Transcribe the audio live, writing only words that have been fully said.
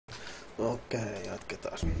Okei,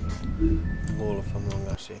 jatketaan. Wolf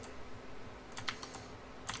Among Us.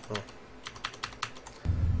 No.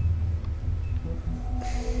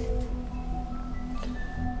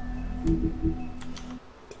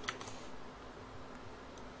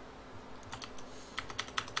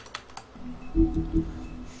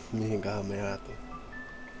 Mihinkähän me jäätiin?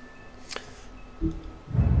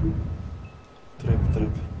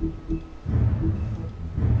 Trip.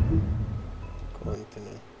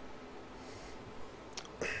 Continue.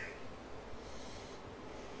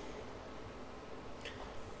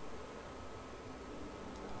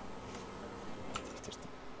 Tästä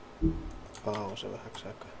pause vähäksi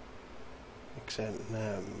aikaa. Miksei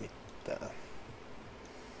näe mitään?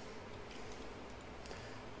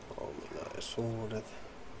 Ominaisuudet.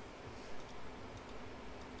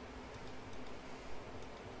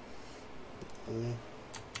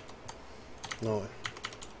 Noin.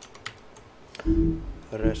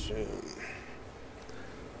 Resume.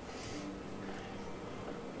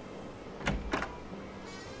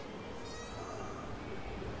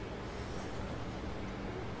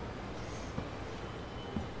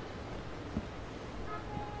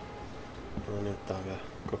 No niin, tää on vielä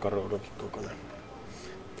koko ruudunkin kokoinen.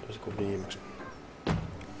 Toisin kuin viimeksi.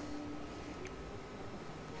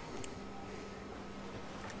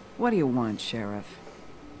 What do you want, Sheriff?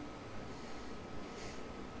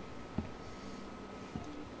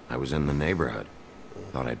 I was in the neighborhood.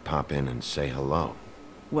 Thought I'd pop in and say hello.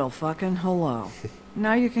 Well, fucking hello.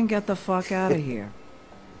 Now you can get the fuck out of here.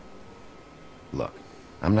 Look,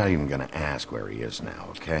 I'm not even gonna ask where he is now,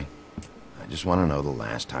 okay? I just want to know the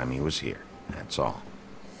last time he was here. That's all.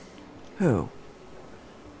 Who?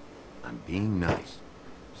 I'm being nice,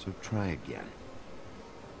 so try again.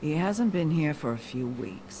 He hasn't been here for a few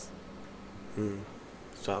weeks.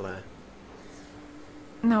 Salee.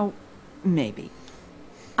 No, maybe.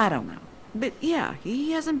 I don't know. But yeah,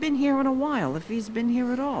 he hasn't been here in a while, if he's been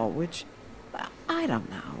here at all, which... I don't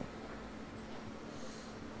know.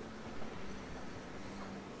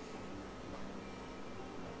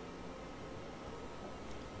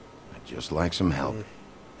 I'd just like some help,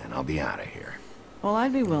 and I'll be out of here. Well,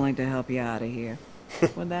 I'd be willing to help you out of here.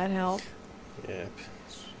 Would that help? Jep.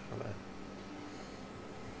 Salee.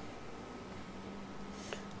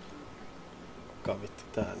 Kuka vittu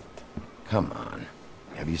tää nyt? Come on.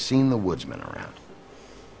 Have you seen the woodsman around?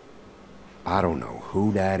 I don't know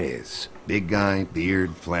who that is. Big guy,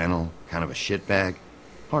 beard, flannel, kind of a shitbag.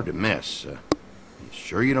 Hard to miss. You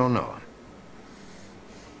sure you don't know him?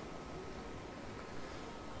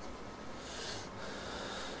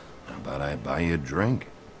 How about I buy you a drink?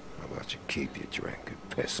 How about you keep your drink and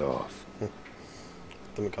piss off?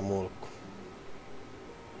 Vittu mikä mulkku.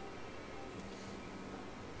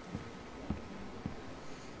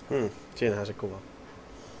 Siinähän se kuva.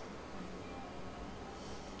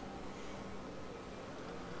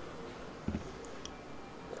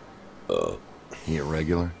 He a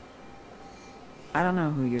regular? I don't know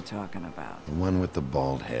who you're talking about. The one with the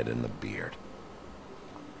bald head and the beard.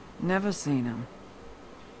 Never seen him.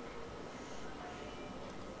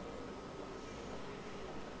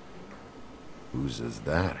 Whose is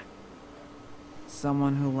that?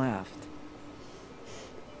 Someone who left.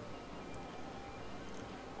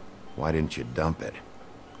 Why didn't you dump it?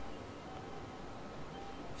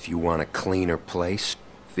 If you want a cleaner place,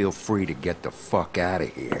 feel free to get the fuck out of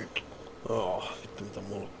here. Oh, vittu mitä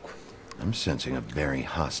mulkku. I'm sensing a very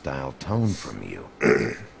hostile tone from you.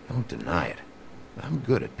 Don't deny it. I'm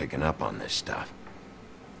good at picking up on this stuff.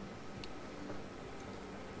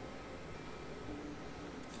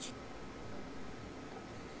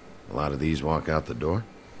 A lot of these walk out the door?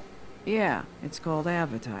 Yeah, it's called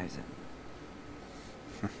advertising.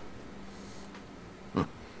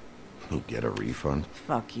 You get a refund?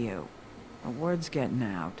 Fuck you. The word's getting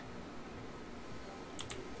out.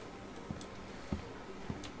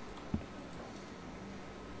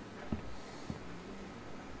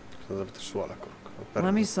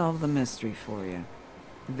 Let me solve the mystery for you.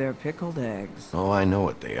 They're pickled eggs. Oh, I know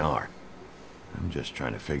what they are. I'm just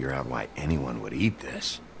trying to figure out why anyone would eat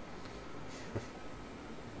this.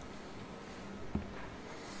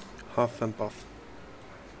 Huff and puff.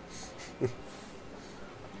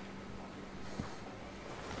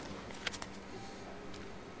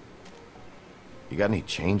 You got any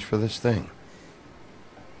change for this thing?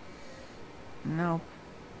 Nope.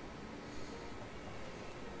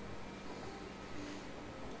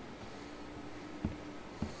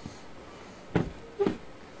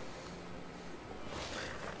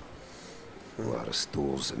 A lot of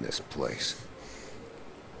stools in this place.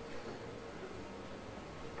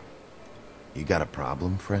 You got a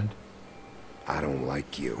problem, friend? I don't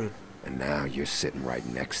like you. And now you're sitting right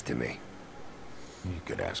next to me. You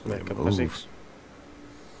could ask me to Melkeinpä move. siksi.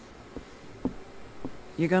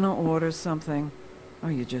 You gonna order something?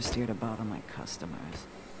 Or you just here to bother my customers?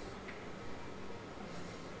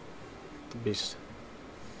 Bis.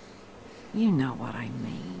 You know what I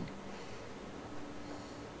mean.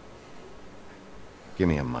 Give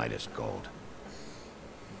me a Midas Gold.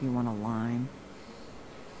 You want a lime?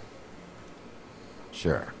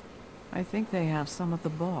 Sure. I think they have some at the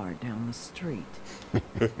bar down the street.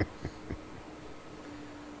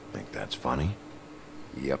 Think that's funny?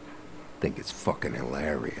 Yep. Think it's fucking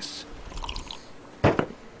hilarious.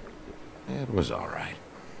 It was all right.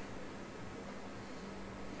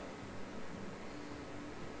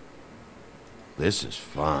 This is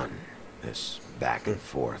fun. This back and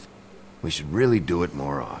forth. We should really do it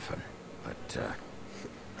more often. But,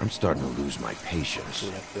 I'm starting to lose my patience.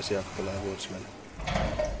 Niin, ja sieltä tulee Woodsman.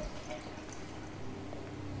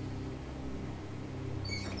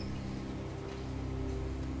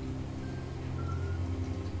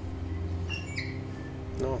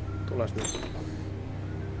 No, tules nyt.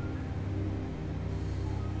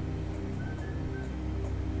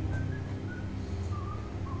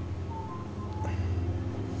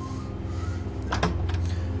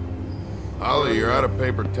 Ollie, you're out of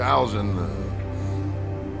paper towels and...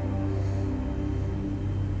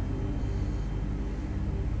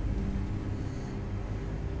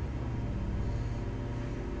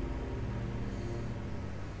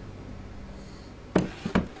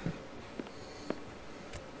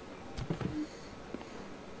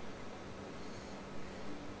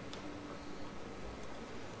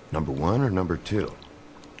 Number 1 or number 2?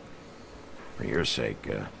 For your sake,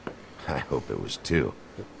 I hope it was 2.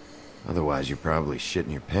 Otherwise, you're probably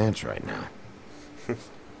shitting your pants right now. You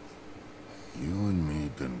and me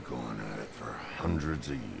been going at it for hundreds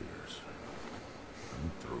of years.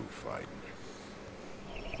 I'm through fighting.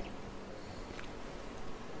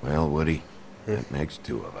 Well, Woody, that makes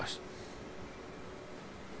 2 of us.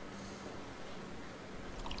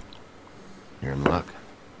 You're in luck.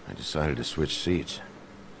 I decided to switch seats.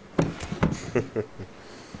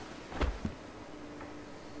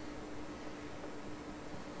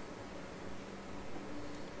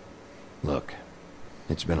 Look,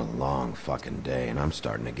 it's been a long fucking day, and I'm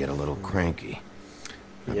starting to get a little cranky.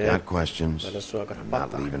 I've Yeah. got questions. Let us talk I'm about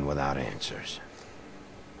not that. leaving without answers.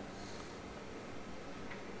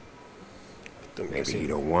 Maybe he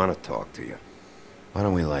don't want to talk to you. Why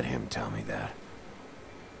don't we let him tell me that?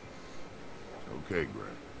 Okay, Greg.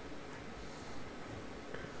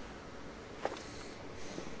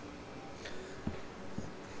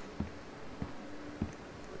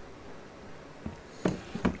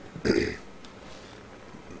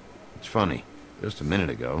 It's funny. Just a minute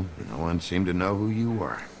ago, no one seemed to know who you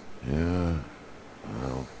were. Yeah,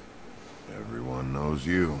 well, everyone knows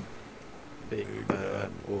you. Big Bad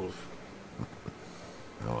Wolf.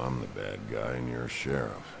 Now I'm the bad guy and you're a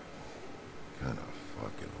sheriff. Kind of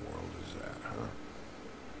fucking world is that, huh?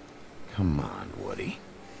 Come on, Woody.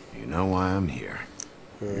 You know why I'm here.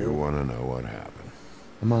 You want to know what happened?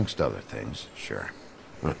 Amongst other things, sure.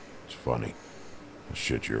 It's funny. The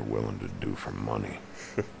shit you're willing to do for money.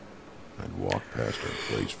 I'd walk past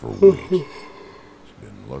her place for weeks. She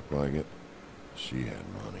didn't look like it. She had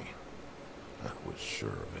money. I was sure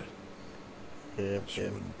of it. Jep, She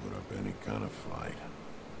jep. wouldn't put up any kind of fight.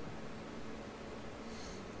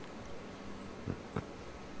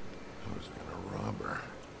 I was gonna rob her.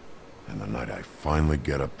 And the night I finally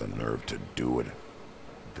get up the nerve to do it,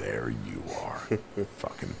 there you are,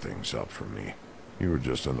 fucking things up for me. You were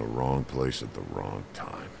just in the wrong place at the wrong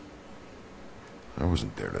time. I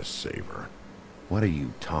wasn't there to save her. What are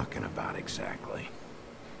you talking about exactly?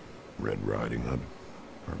 Red Riding Hood,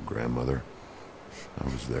 her grandmother. I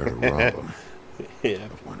was there to rob him. Yeah.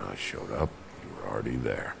 But when I showed up, you were already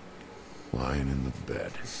there, lying in the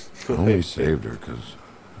bed. I only saved her because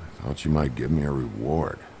I thought she might give me a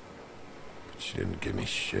reward. But she didn't give me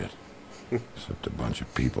shit. Except a bunch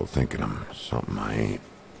of people thinking I'm something I ain't.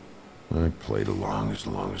 I played along as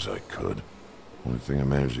I could. Only thing I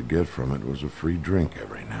managed to get from it was a free drink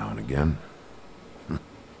every now and again.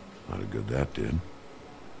 Not a good that did.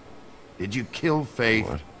 Did you kill Faith?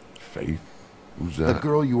 What? Faith? Who's The that?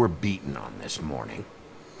 girl you were beating on this morning.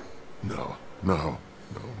 No.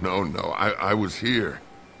 I was here.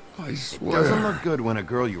 I swear. Doesn't look good when a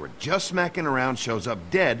girl you were just smacking around shows up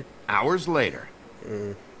dead hours later.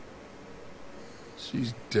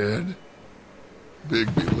 She's dead?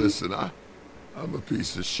 Bigby, listen, I'm a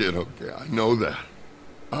piece of shit, okay? I know that.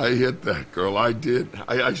 I hit that girl, I did.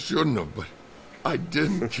 I shouldn't have, but I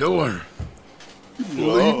didn't kill her. You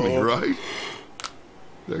believe me, right?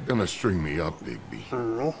 They're gonna string me up, Bigby.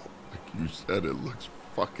 No. Like you said, it looks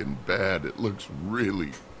fucking bad. It looks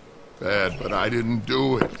really bad, but I didn't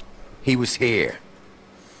do it. He was here.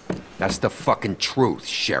 That's the fucking truth,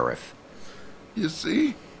 Sheriff. You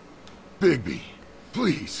see? Bigby,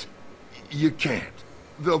 please. You can't.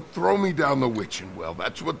 They'll throw me down the witching well.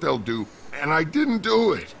 That's what they'll do. And I didn't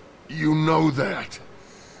do it. You know that.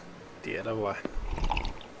 Tiedä vai.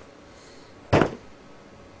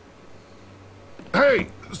 Hey,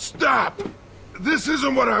 stop! This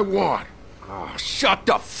isn't what I want. Oh, shut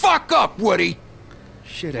the fuck up, Woody!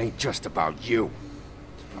 Shit ain't just about you.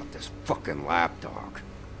 It's about this fucking lapdog.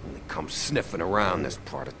 Only comes sniffing around this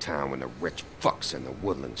part of town when the rich fucks in the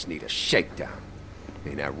woodlands need a shakedown.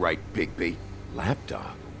 Ain't that right, Bigby?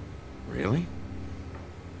 Lapdog? Really?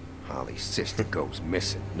 Holly's sister goes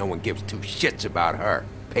missing. No one gives two shits about her.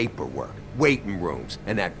 Paperwork, waiting rooms,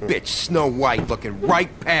 and that bitch Snow White looking right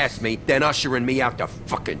past me, then ushering me out the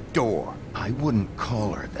fucking door. I wouldn't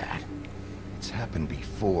call her that. It's happened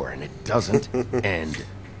before, and it doesn't end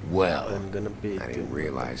well. I'm gonna beat I you. didn't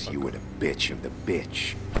realize you were the bitch of the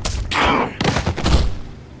bitch.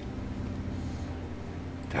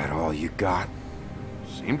 That all you got?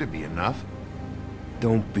 Seemed to be enough.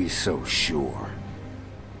 Don't be so sure.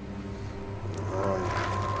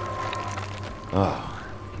 Oh,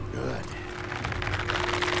 good.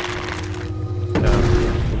 Tää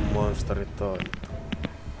vittu monsteri toi.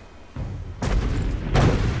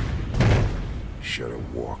 Should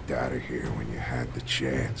have walked out of here when you had the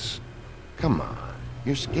chance. Come on.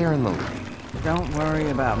 You're scaring the lady. Don't worry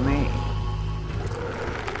about me.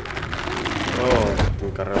 Oo, vittu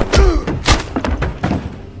mikä reuna.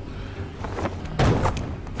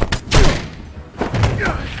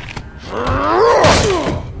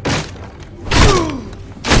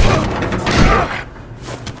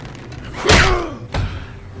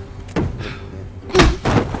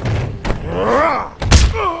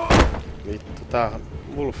 Vittu, täähän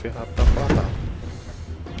Wolfi haattaa pataa.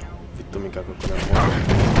 Vittu mikä kokoinen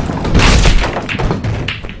monsteri.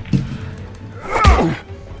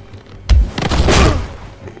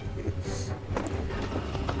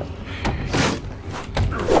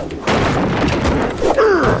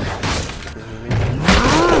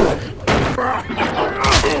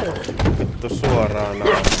 Vittu suoraan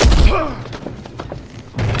näin.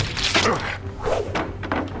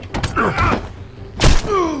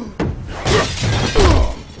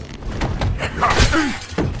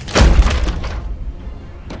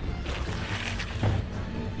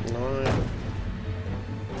 Noin.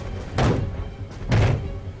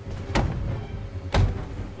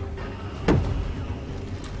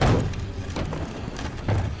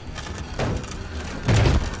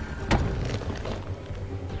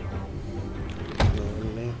 No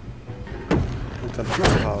niin. Mitä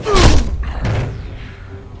tää on?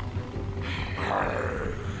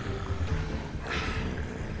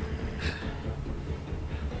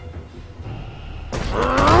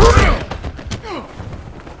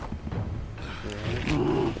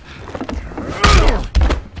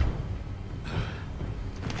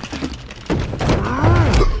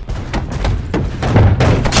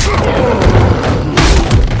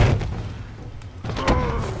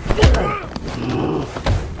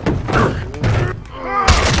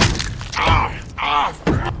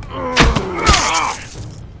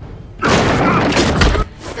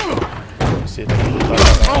 Siitä tulee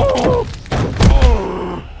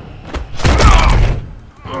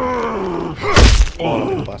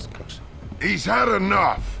polvi paskaksi. He's had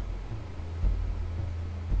enough.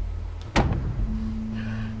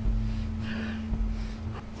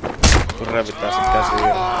 Kun revitään sit käsi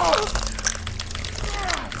irti.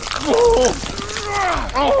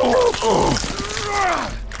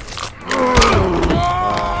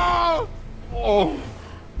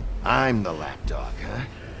 I'm the lapdog, huh?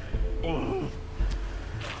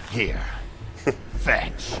 Here.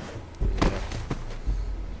 Fetch.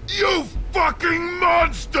 You fucking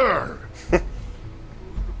monster!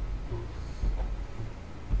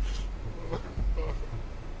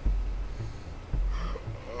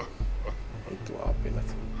 Vittu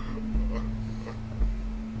apinat.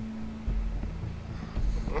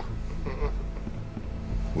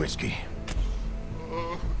 Whiskey.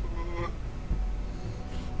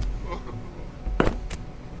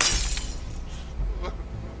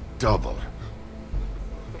 Double.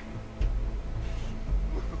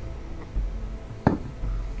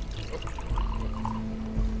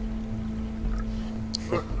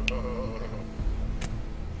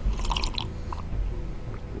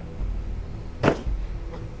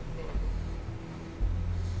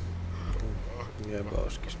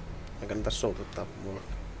 Jebauskis. Eikä niitä suututtaa mulle.